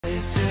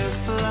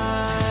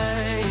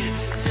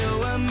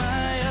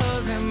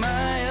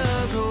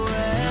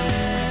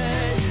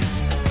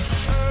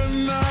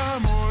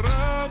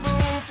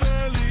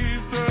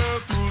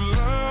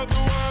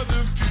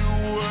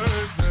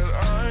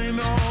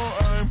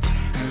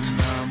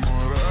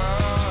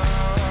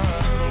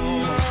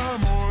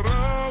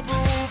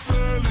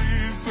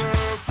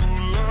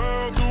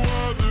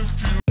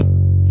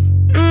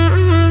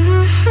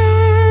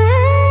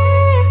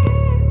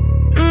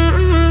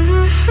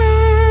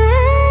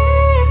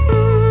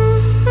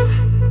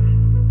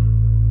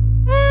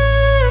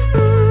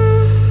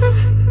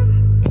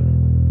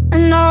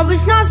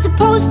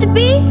supposed to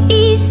be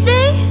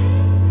easy,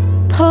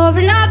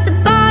 pouring out the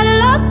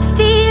bottle up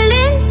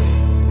feelings,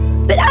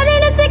 but I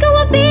didn't think it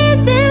would be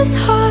this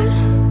hard.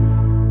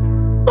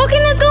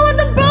 Walking to school with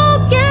a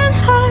broken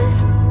heart,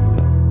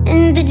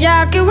 and the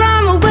jacket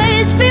around my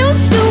waist feels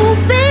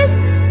stupid.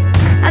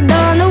 I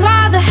don't know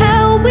why the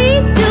hell we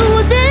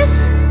do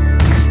this.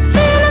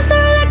 Saying I'm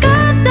sorry like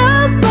I'm the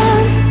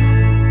one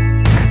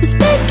who's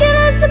picking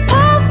us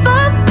apart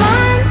for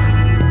fun.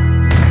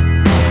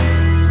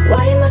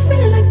 Why am I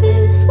feeling like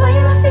this? Why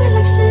am I feeling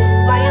like shit?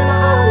 Why am I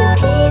all in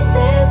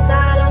pieces? I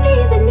don't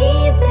even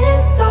need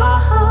this all.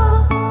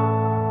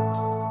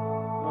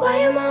 Why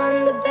am I on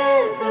the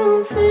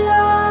bedroom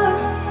floor?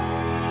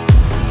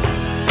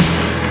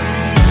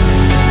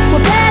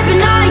 We're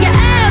bearing all your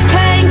air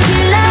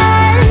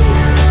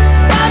painkillers,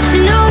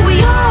 watching over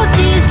all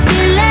these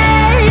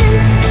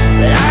feelings.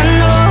 But I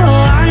know,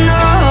 I'm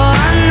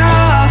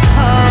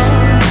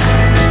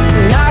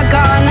not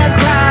gonna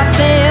cry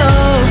for you.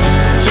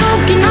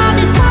 Choking all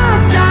these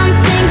thoughts I'm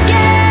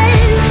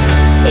thinking.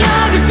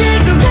 You're a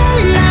cigarette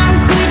and I'm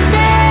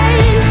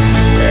quitting.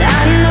 But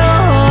I know,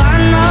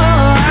 I'm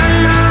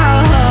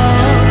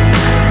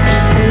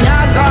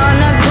not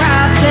gonna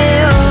cry for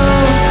you.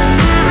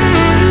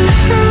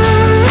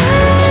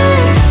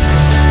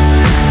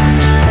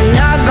 I'm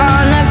not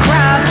gonna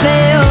cry for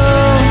you.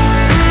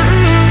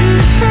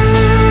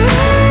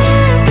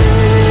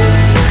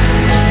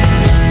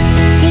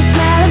 You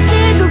smell of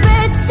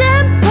cigarettes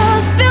and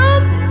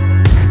perfume.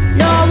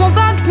 No one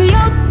fucks me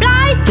up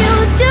like you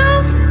do.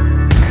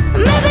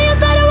 Maybe you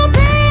thought I would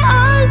play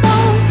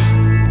alone.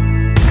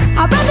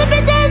 I'd rather be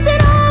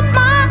dancing on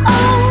my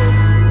own.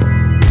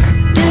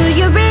 Do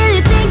you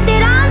really think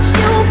that I'm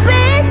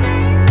stupid?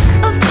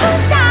 Of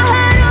course I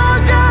heard all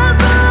the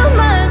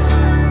rumors,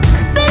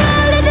 but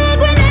all of the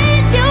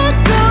grenades you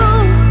threw,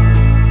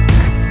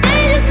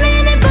 they just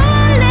made me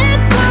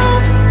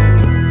bulletproof.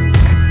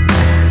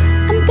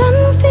 I'm done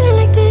with feeling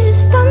like this,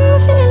 done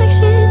with feeling like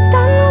shit,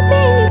 done with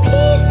being in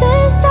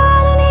pieces. I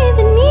don't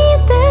even need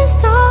this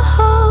all.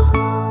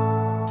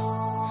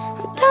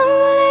 I'm done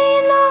with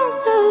laying on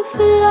the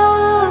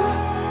floor.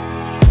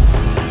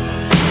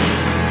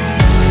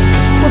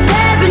 We're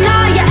bearing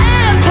all your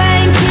air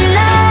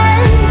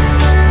painkillers,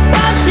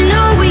 watching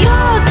over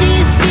all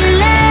these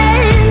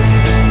feelings.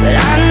 But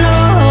I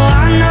know,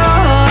 I'm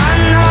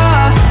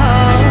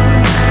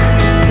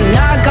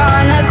not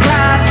gonna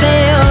cry for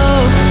you.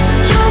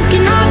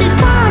 Choking all these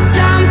thoughts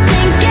I'm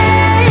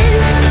thinking.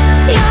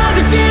 You're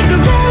a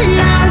cigarette and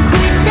I'm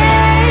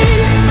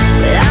quitting.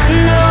 But I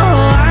know,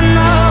 I'm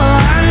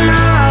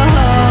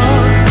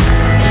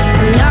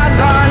not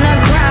gonna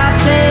cry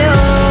for you.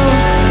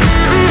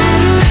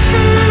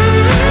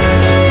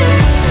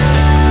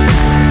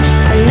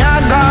 I'm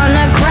not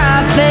gonna cry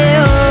for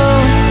you.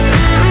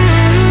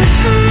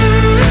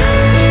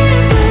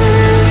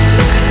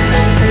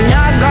 I'm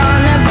not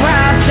gonna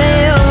cry for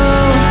you.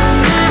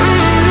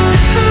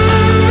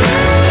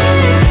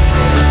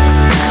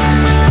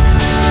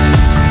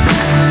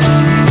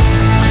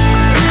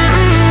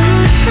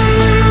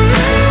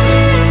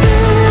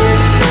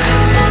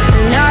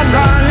 I'm not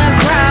gonna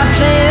cry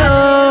for you.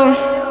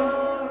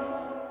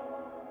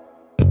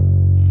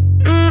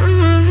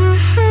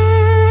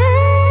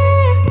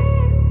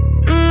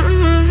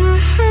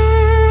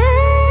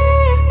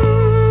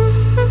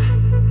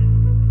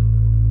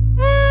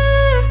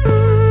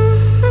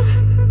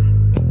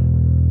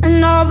 I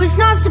know it's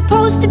not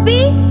supposed to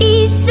be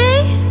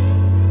easy,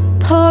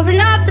 pouring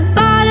out the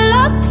bottle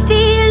up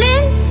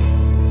feelings,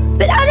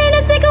 but I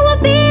didn't think it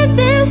would be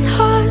this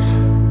hard.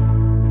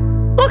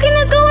 Walking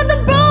to school with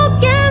a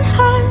broken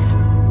heart,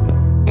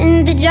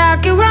 and the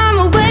jacket around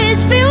my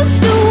waist feels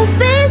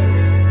stupid.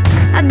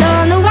 I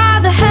don't know why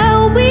the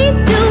hell we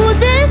do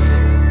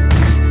this.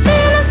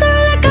 Saying I'm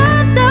sorry like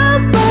I'm the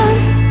one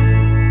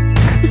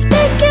who's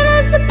picking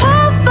us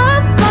apart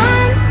for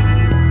fun.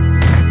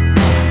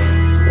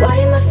 Why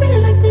am I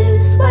feeling like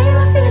this? Why am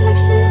I feeling like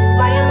shit?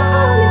 Why am I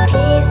all in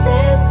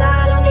pieces? I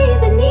don't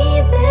even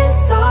need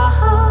this all.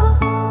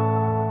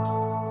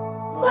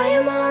 Why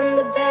am I on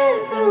the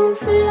bedroom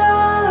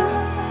floor?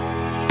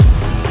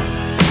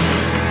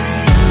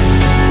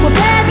 We're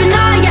bearing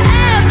all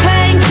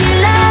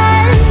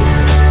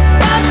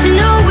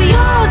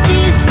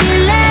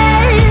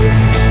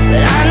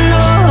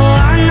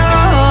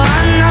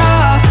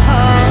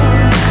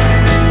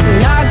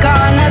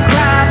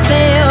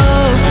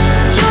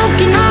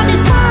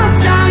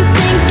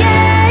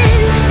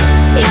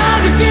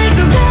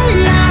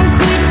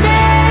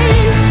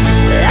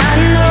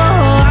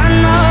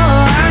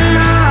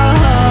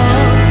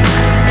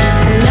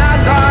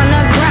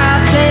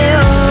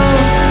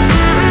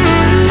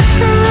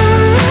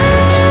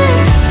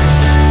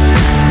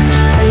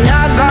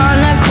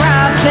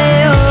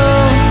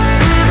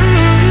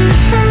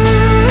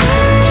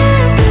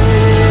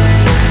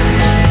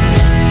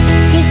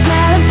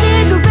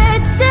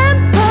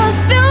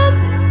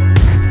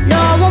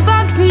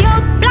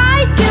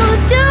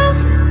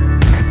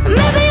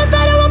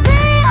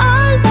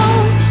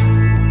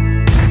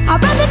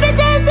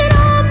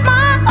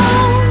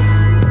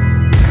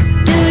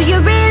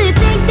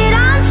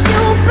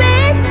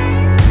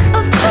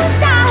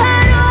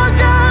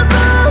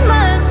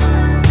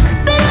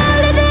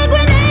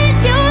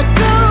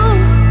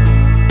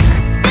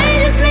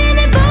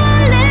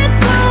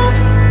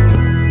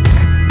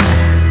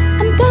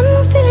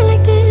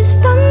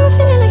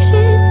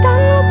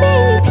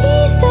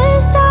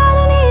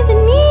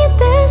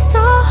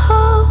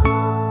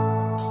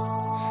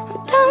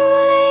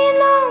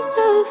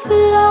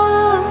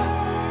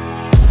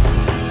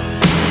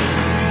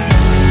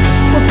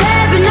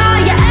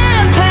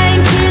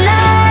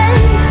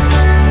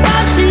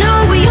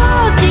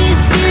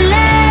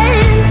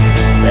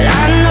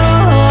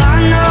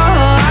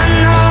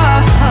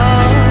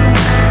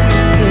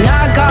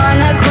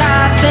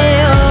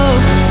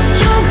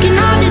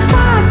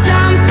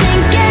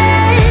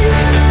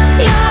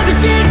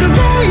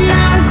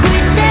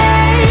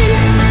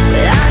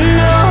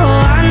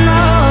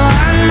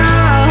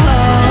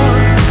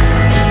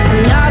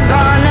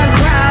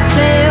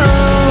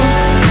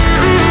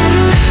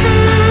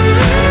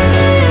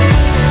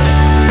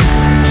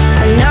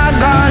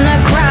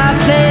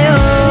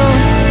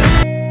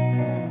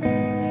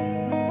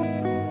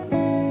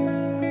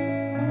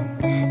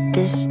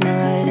This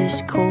night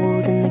is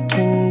cold in the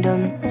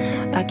kingdom.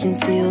 I can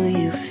feel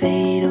you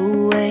fade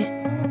away.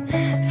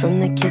 From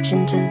the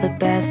kitchen to the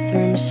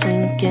bathroom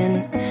sinking,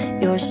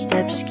 your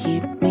steps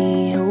keep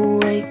me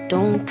awake.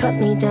 Don't cut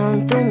me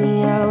down, throw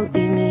me out,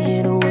 leave me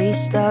here to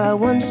waste. I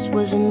once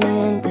was a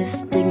man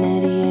with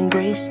dignity and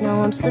grace.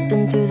 Now I'm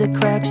slipping through the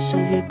cracks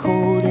of your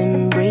cold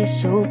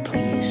embrace. So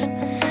please,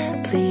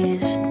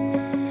 please,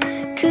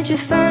 could you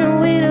find a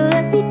way to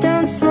let me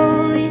down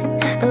slowly?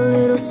 A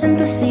little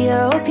sympathy,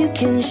 I hope you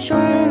can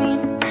show me.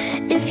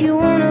 If you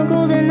wanna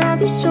go, then I'll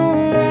be so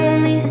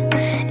lonely.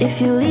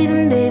 If you're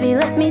leaving, baby,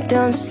 let me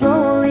down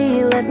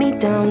slowly. Let me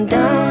down,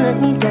 down,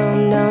 let me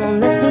down, down.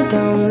 Let me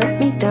down, let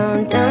me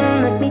down,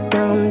 down. Let me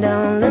down,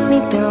 down, let me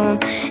down.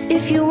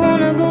 If you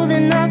wanna go,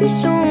 then I'll be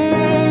so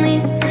lonely.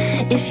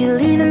 If you're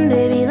leaving,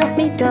 baby, let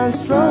me down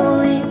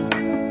slowly.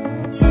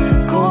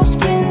 Cold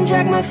skin,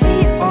 drag my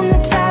feet on the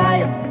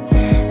tile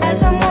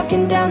as I'm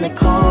walking down the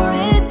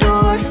corridor.